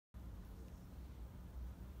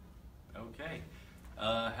Okay.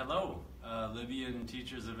 Hello, Libyan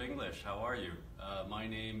teachers of English. How are you? My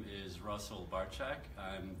name is Russell Barczyk.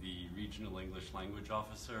 I'm the Regional English Language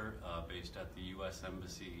Officer based at the U.S.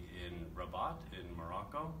 Embassy in Rabat in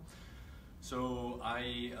Morocco. So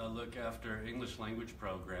I look after English language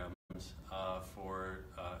programs for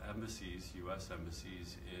embassies, U.S.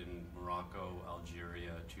 embassies in Morocco,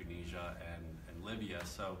 Algeria, Tunisia, and Libya.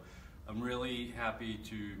 So I'm really happy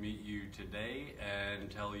to meet you today and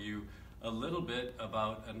tell you a little bit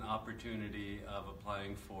about an opportunity of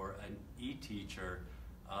applying for an e-teacher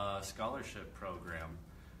scholarship program.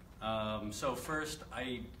 So first,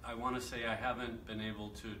 I want to say I haven't been able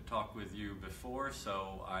to talk with you before,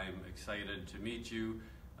 so I'm excited to meet you,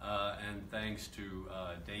 and thanks to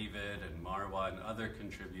David and Marwa and other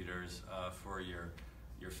contributors for your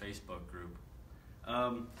Facebook group.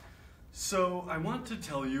 So I want to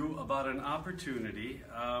tell you about an opportunity.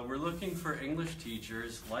 We're looking for English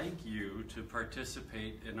teachers like you to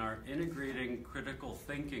participate in our integrating critical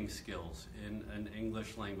thinking skills in an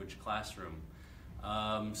English language classroom.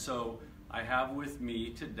 So I have with me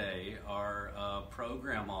today our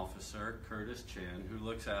program officer, Curtis Chan, who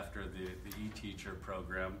looks after the e-teacher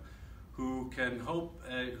program, who can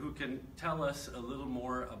tell us a little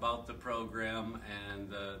more about the program and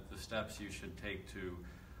the steps you should take to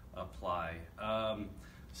apply.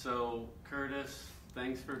 So Curtis,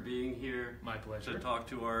 thanks for being here. My pleasure. To talk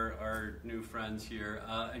to our new friends here.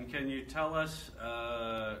 And can you tell us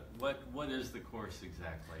what is the course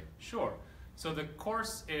exactly? Sure. So the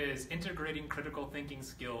course is integrating critical thinking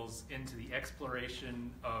skills into the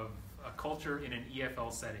exploration of a culture in an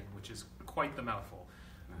EFL setting, which is quite the mouthful.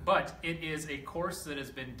 But it is a course that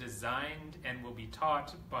has been designed and will be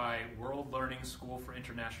taught by World Learning School for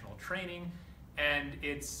International Training, and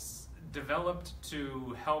it's developed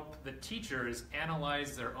to help the teachers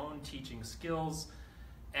analyze their own teaching skills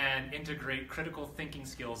and integrate critical thinking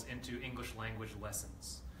skills into English language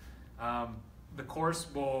lessons. The course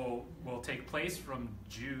will take place from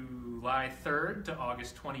July 3rd to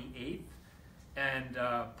August 28th, and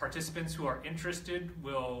participants who are interested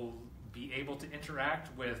will be able to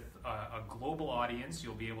interact with a global audience.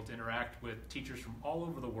 You'll be able to interact with teachers from all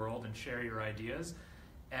over the world and share your ideas.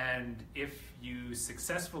 And if you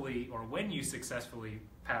successfully, or when you successfully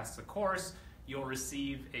pass the course, you'll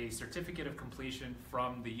receive a certificate of completion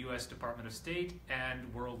from the U.S. Department of State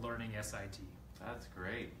and World Learning SIT. That's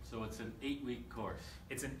great. So it's an 8-week course.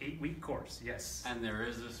 It's an 8-week course, yes. And there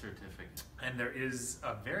is a certificate. And there is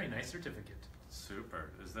a very nice certificate.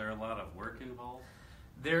 Super. Is there a lot of work involved?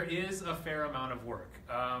 There is a fair amount of work.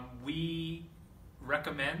 We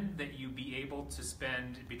recommend that you be able to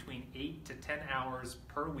spend between 8 to 10 hours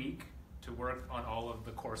per week to work on all of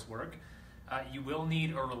the coursework. You will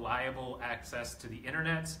need a reliable access to the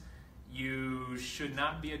internet. You should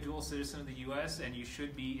not be a dual citizen of the US, and you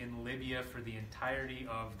should be in Libya for the entirety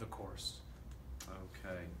of the course.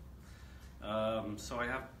 Okay. So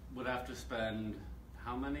I would have to spend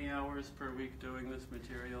how many hours per week doing this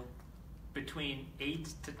material? Between 8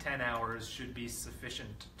 to 10 hours should be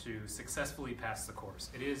sufficient to successfully pass the course.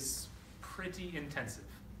 It is pretty intensive.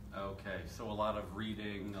 Okay, so a lot of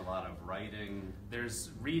reading, a lot of writing.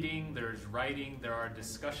 There's reading, there's writing, there are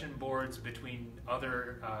discussion boards between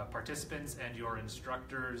other participants and your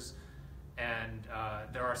instructors, and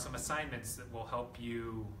there are some assignments that will help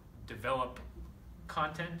you develop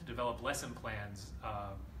content, develop lesson plans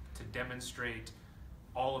to demonstrate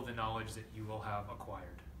all of the knowledge that you will have acquired.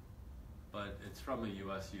 But it's from a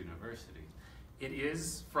U.S. university. It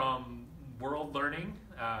is from World Learning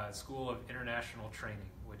School of International Training,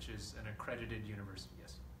 which is an accredited university,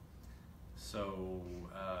 yes. So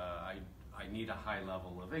I need a high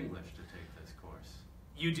level of English to take this course.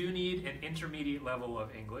 You do need an intermediate level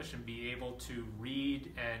of English and be able to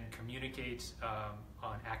read and communicate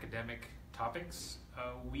on academic topics.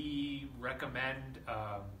 We recommend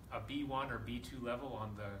a B1 or B2 level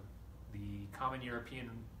on the Common European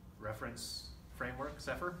Reference Framework,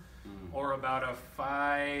 CEFR, or about a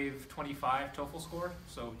 525 TOEFL score.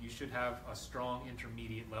 So you should have a strong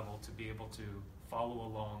intermediate level to be able to follow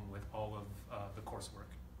along with all of the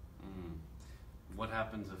coursework. What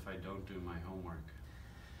happens if I don't do my homework?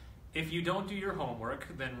 If you don't do your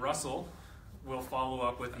homework, then Russell will follow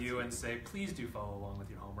up with you and say, please do follow along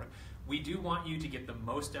with your homework. We do want you to get the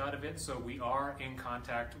most out of it, so we are in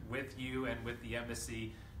contact with you and with the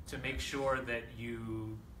embassy to make sure that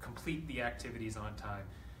you complete the activities on time.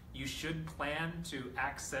 You should plan to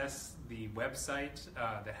access the website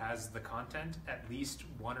that has the content at least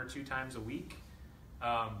 1 or 2 times a week.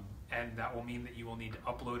 And that will mean that you will need to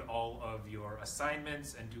upload all of your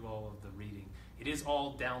assignments and do all of the reading. It is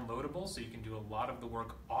all downloadable, so you can do a lot of the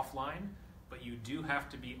work offline, but you do have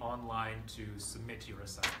to be online to submit your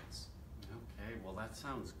assignments. Okay, well that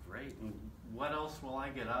sounds great. And what else will I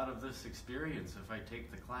get out of this experience if I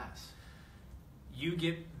take the class? You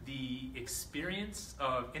get the experience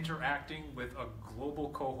of interacting with a global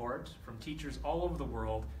cohort from teachers all over the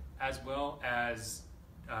world, as well as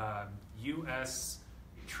U.S.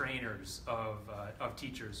 trainers of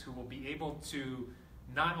teachers who will be able to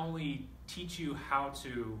not only teach you how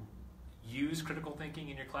to use critical thinking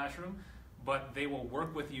in your classroom, but they will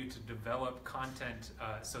work with you to develop content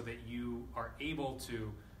so that you are able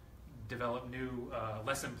to develop new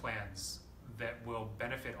lesson plans that will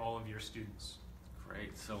benefit all of your students.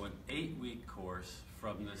 Great. So an 8-week course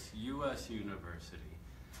from this U.S. university.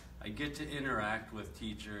 I get to interact with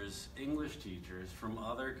teachers, English teachers from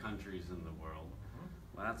other countries in the world.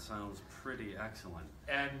 Well, that sounds pretty excellent.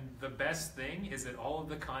 And the best thing is that all of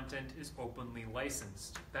the content is openly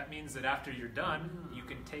licensed. That means that after you're done, you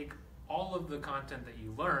can take all of the content that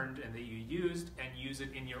you learned and that you used and use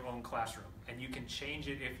it in your own classroom. And you can change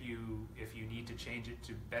it if you need to change it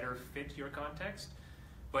to better fit your context.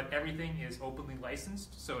 But everything is openly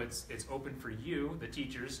licensed, so it's open for you, the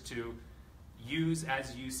teachers, to use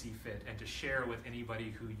as you see fit and to share with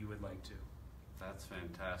anybody who you would like to. That's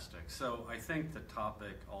fantastic. So I think the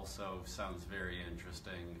topic also sounds very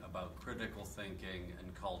interesting about critical thinking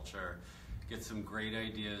and culture. Get some great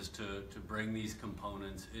ideas to bring these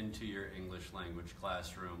components into your English language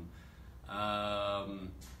classroom.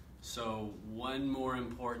 So one more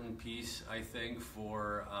important piece, I think,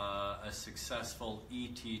 for a successful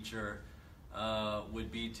e-teacher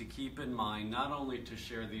would be to keep in mind not only to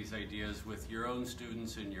share these ideas with your own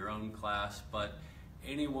students in your own class, but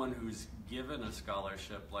anyone who's given a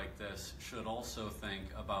scholarship like this should also think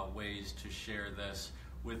about ways to share this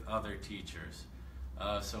with other teachers.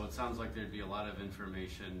 So it sounds like there'd be a lot of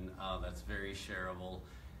information that's very shareable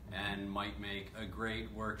and might make a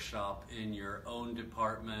great workshop in your own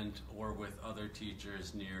department or with other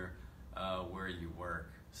teachers near where you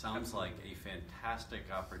work. Sounds like a fantastic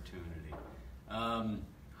opportunity.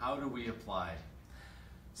 How do we apply?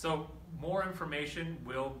 So more information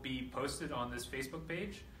will be posted on this Facebook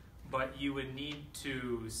page, but you would need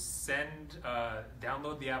to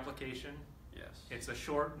download the application. Yes. It's a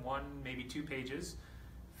short 1, maybe 2 pages.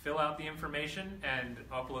 Fill out the information and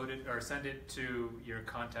upload it or send it to your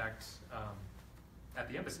contact at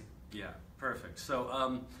the embassy. Yeah, perfect.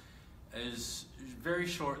 So as very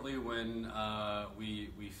shortly when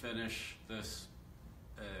we finish this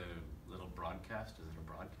little broadcast, is it a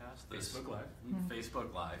broadcast? Facebook Live.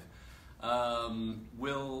 Facebook Live.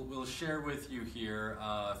 We'll share with you here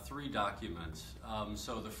 3 documents.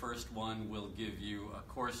 So the first one will give you a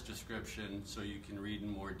course description so you can read in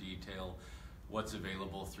more detail what's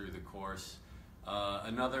available through the course.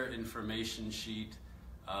 Another information sheet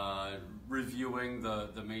reviewing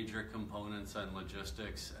the major components and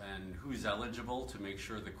logistics and who's eligible to make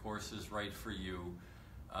sure the course is right for you.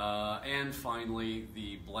 And finally,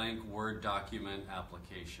 the blank Word document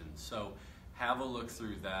application. So have a look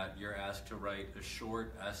through that. You're asked to write a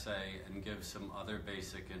short essay and give some other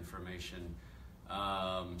basic information.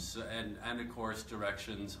 And of course,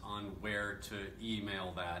 directions on where to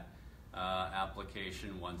email that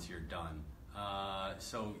application once you're done.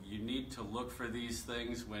 So you need to look for these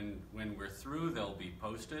things when we're through. They'll be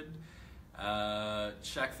posted.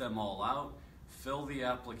 Check them all out, fill the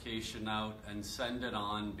application out, and send it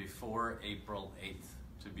on before April 8th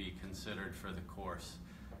to be considered for the course.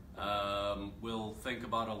 We'll think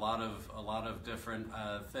about a lot of different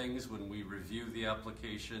things when we review the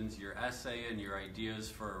applications. Your essay and your ideas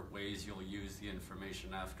for ways you'll use the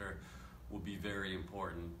information after will be very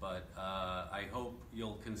important, but I hope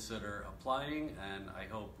you'll consider applying, and I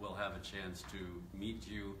hope we'll have a chance to meet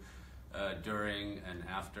you during and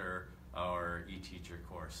after our e-teacher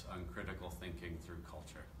course on critical thinking through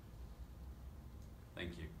culture.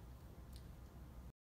 Thank you.